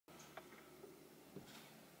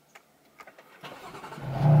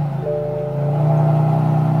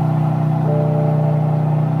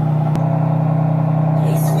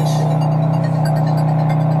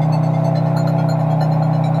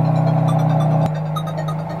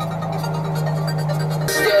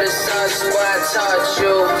I taught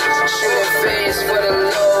you. Shooting face for the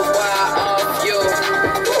low bar off you.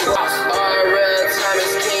 All real time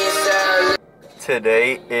is king salad.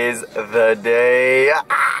 Today is the day.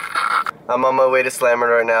 I'm on my way to Slammered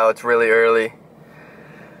right now. It's really early.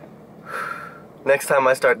 Next time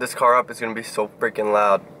I start this car up, it's gonna be so freaking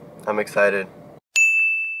loud. I'm excited.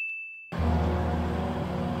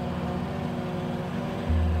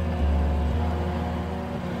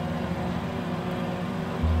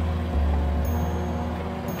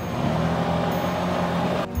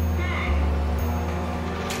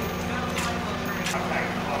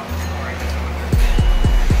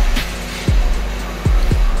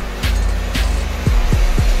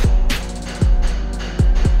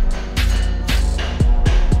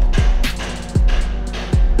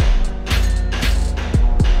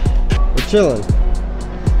 Chilling.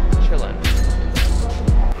 Chilling.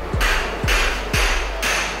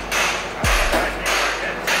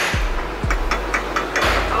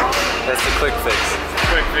 That's the quick fix.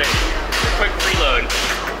 Quick fix. Quick preload.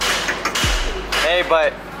 Hey,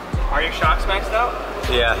 but Are your shocks maxed out?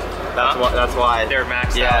 yeah, that's why. They're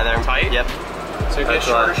maxed out. Yeah, they're tight. Yep. So you get a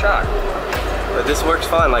shorter shock. But this works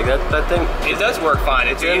fine. Like that thing. It does work fine.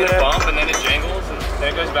 It's in you hit there. a bump and then it jangles and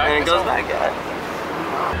then it goes back. And it goes back. Yeah.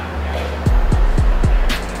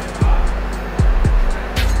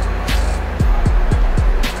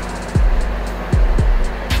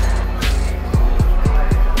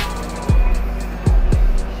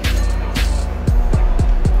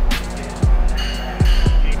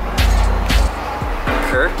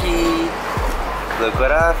 Look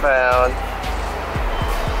what I found.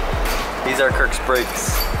 These are Kirk's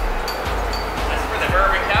brakes. That's for the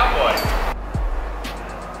urban cowboy.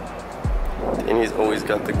 And he's always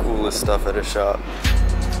got the coolest stuff at his shop.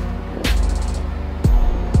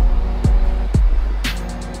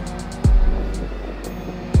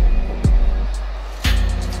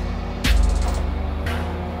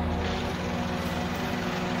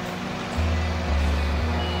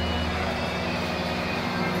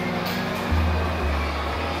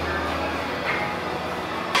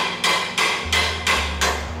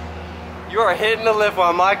 You are hitting the lift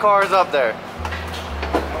while my car is up there.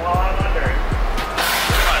 While I'm under it.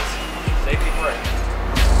 Safety first.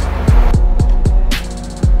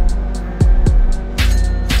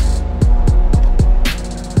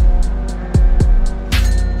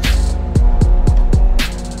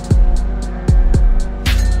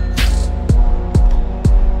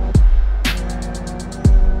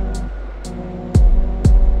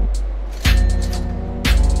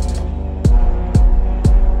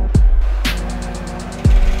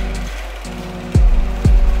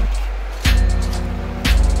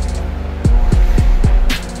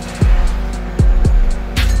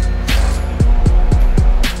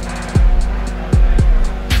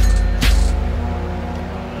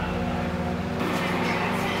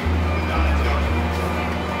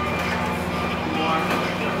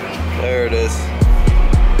 There it is.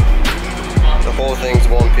 The whole thing's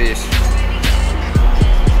one piece.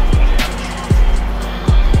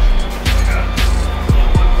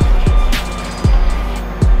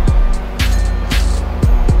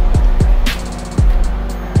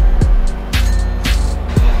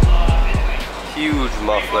 Huge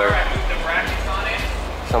muffler.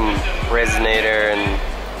 Some resonator and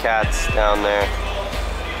cats down there.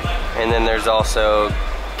 And then there's also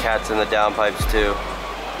cats in the downpipes too.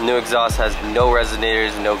 New exhaust has no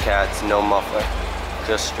resonators, no cats, no muffler.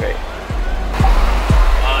 Just straight. You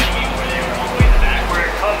mean where they were all the way in the back? Where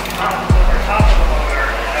it comes over top of the motor,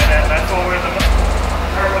 and then that's where the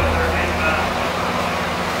turbos are in the...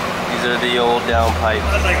 These are the old downpipes.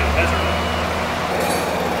 That's like a measurement.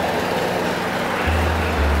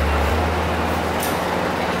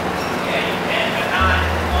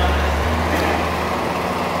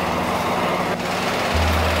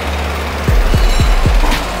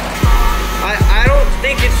 I don't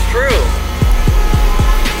think it's true.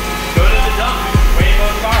 Go to the dump. Weigh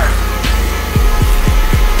both cars.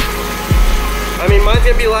 I mean, mine's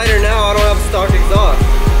gonna be lighter now. I don't have stock exhaust.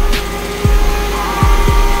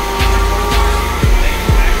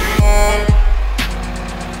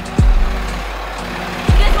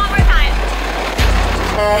 Just one more time.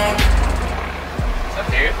 What's up,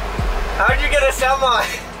 dude? How'd you get a semi?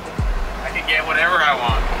 I can get whatever I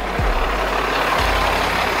want.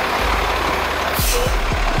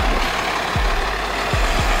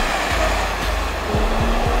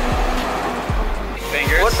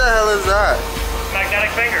 Fingers. What the hell is that?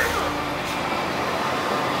 Magnetic finger.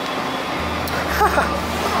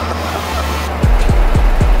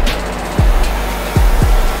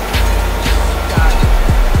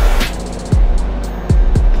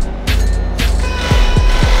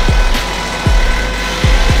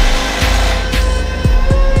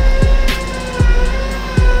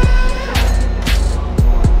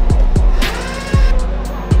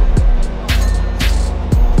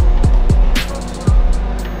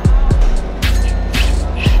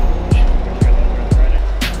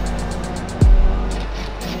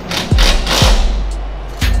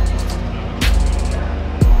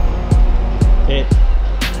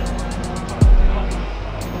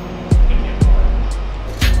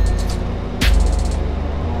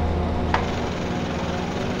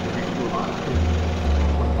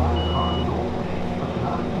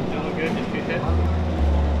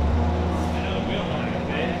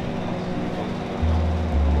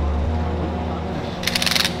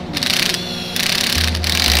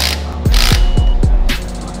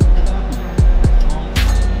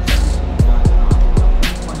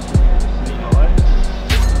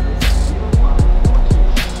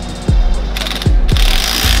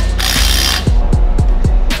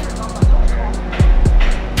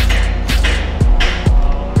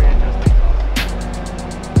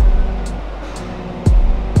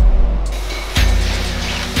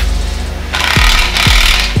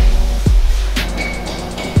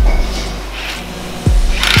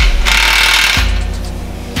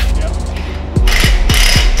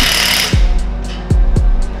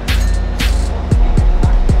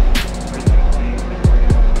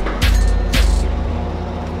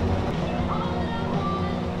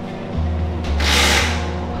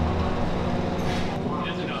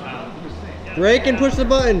 Brake and push the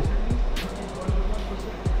button.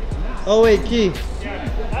 Oh wait, key. Yeah,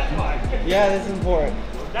 that's fine. Yeah, this is important.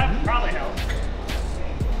 That probably helps.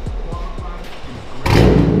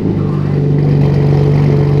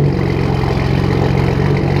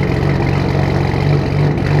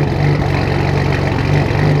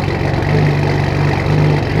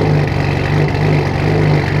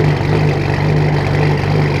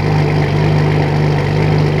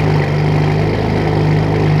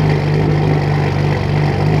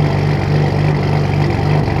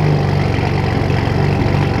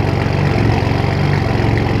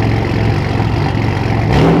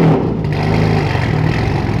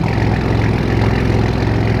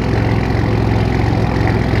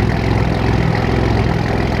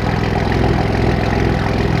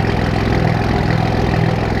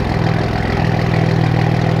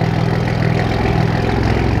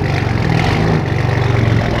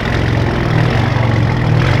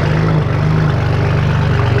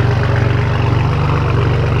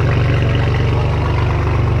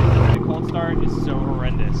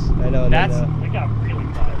 It got really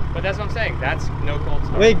quiet. But that's what I'm saying. That's no cold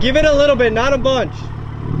start. Wait, give it a little bit, not a bunch. You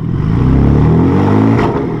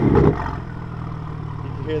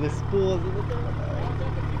can hear the spools in the door.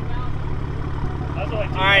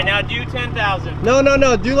 Alright, now do 10,000. No, no,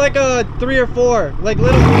 no. Do like a 3 or 4. Like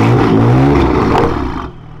little.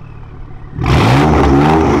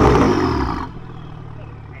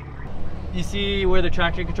 You see where the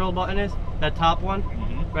traction control button is? That top one?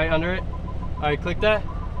 Right under it? Alright, click that.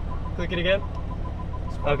 Click it again.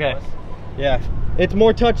 Okay. Yeah. It's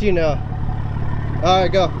more touchy now.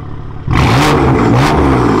 Alright, go.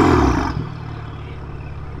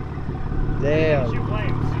 Damn.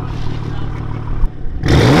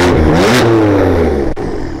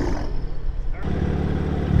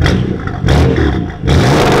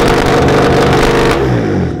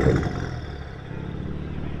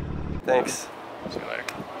 Thanks. See you later.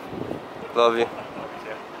 Love you.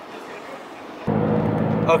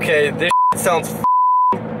 Okay, this sounds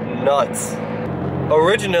nuts.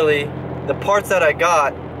 Originally, the parts that I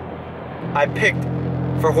got, I picked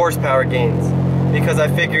for horsepower gains because I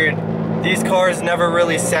figured these cars never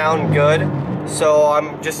really sound good, so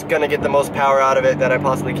I'm just gonna get the most power out of it that I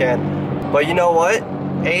possibly can. But you know what?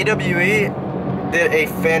 AWE did a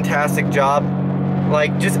fantastic job.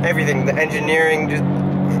 Like, just everything, the engineering, just,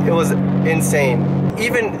 it was insane.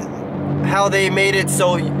 Even how they made it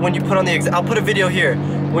so when you put on the, I'll put a video here.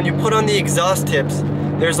 When you put on the exhaust tips,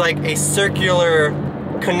 there's like a circular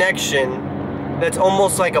connection that's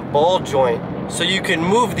almost like a ball joint. So you can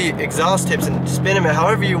move the exhaust tips and spin them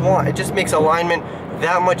however you want. It just makes alignment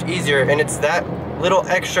that much easier, and it's that little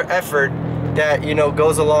extra effort that, you know,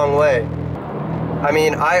 goes a long way. I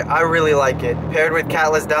mean, I really like it. Paired with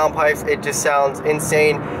catless downpipes, it just sounds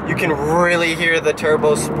insane. You can really hear the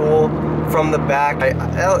turbo spool from the back.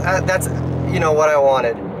 That's, you know, what I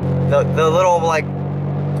wanted. The little like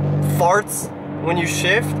farts when you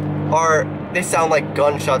shift they sound like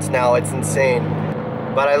gunshots now. It's insane.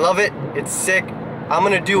 But I love it. It's sick. I'm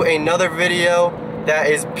gonna do another video that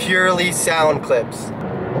is purely sound clips.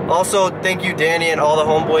 Also, thank you Danny and all the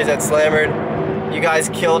homeboys at Slammered. You guys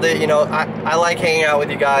killed it. You know, I like hanging out with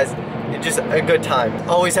you guys. It's just a good time.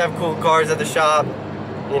 Always have cool cars at the shop.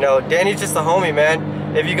 You know, Danny's just a homie,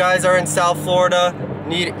 man. If you guys are in South Florida,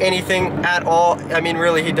 need anything at all, I mean,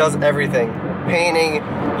 really, he does everything. Painting,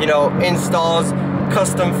 you know, installs,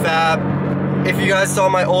 custom fab. If you guys saw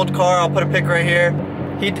my old car, I'll put a pic right here.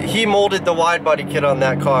 He molded the wide body kit on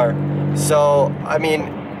that car. So, I mean,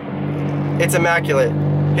 it's immaculate.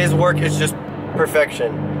 His work is just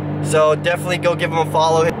perfection. So definitely go give him a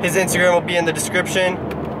follow. His Instagram will be in the description.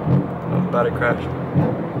 I'm about to crash.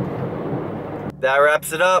 That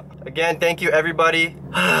wraps it up. Again, thank you everybody.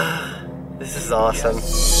 This is awesome.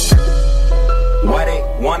 Why they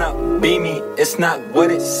wanna be me? It's not what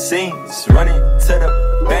it seems. Running to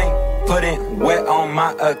the bank, putting wet on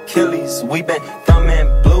my Achilles. We been thumbing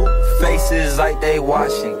blue faces like they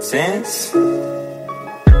Washingtons.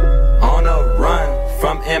 On a run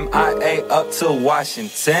from MIA up to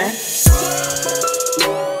Washington.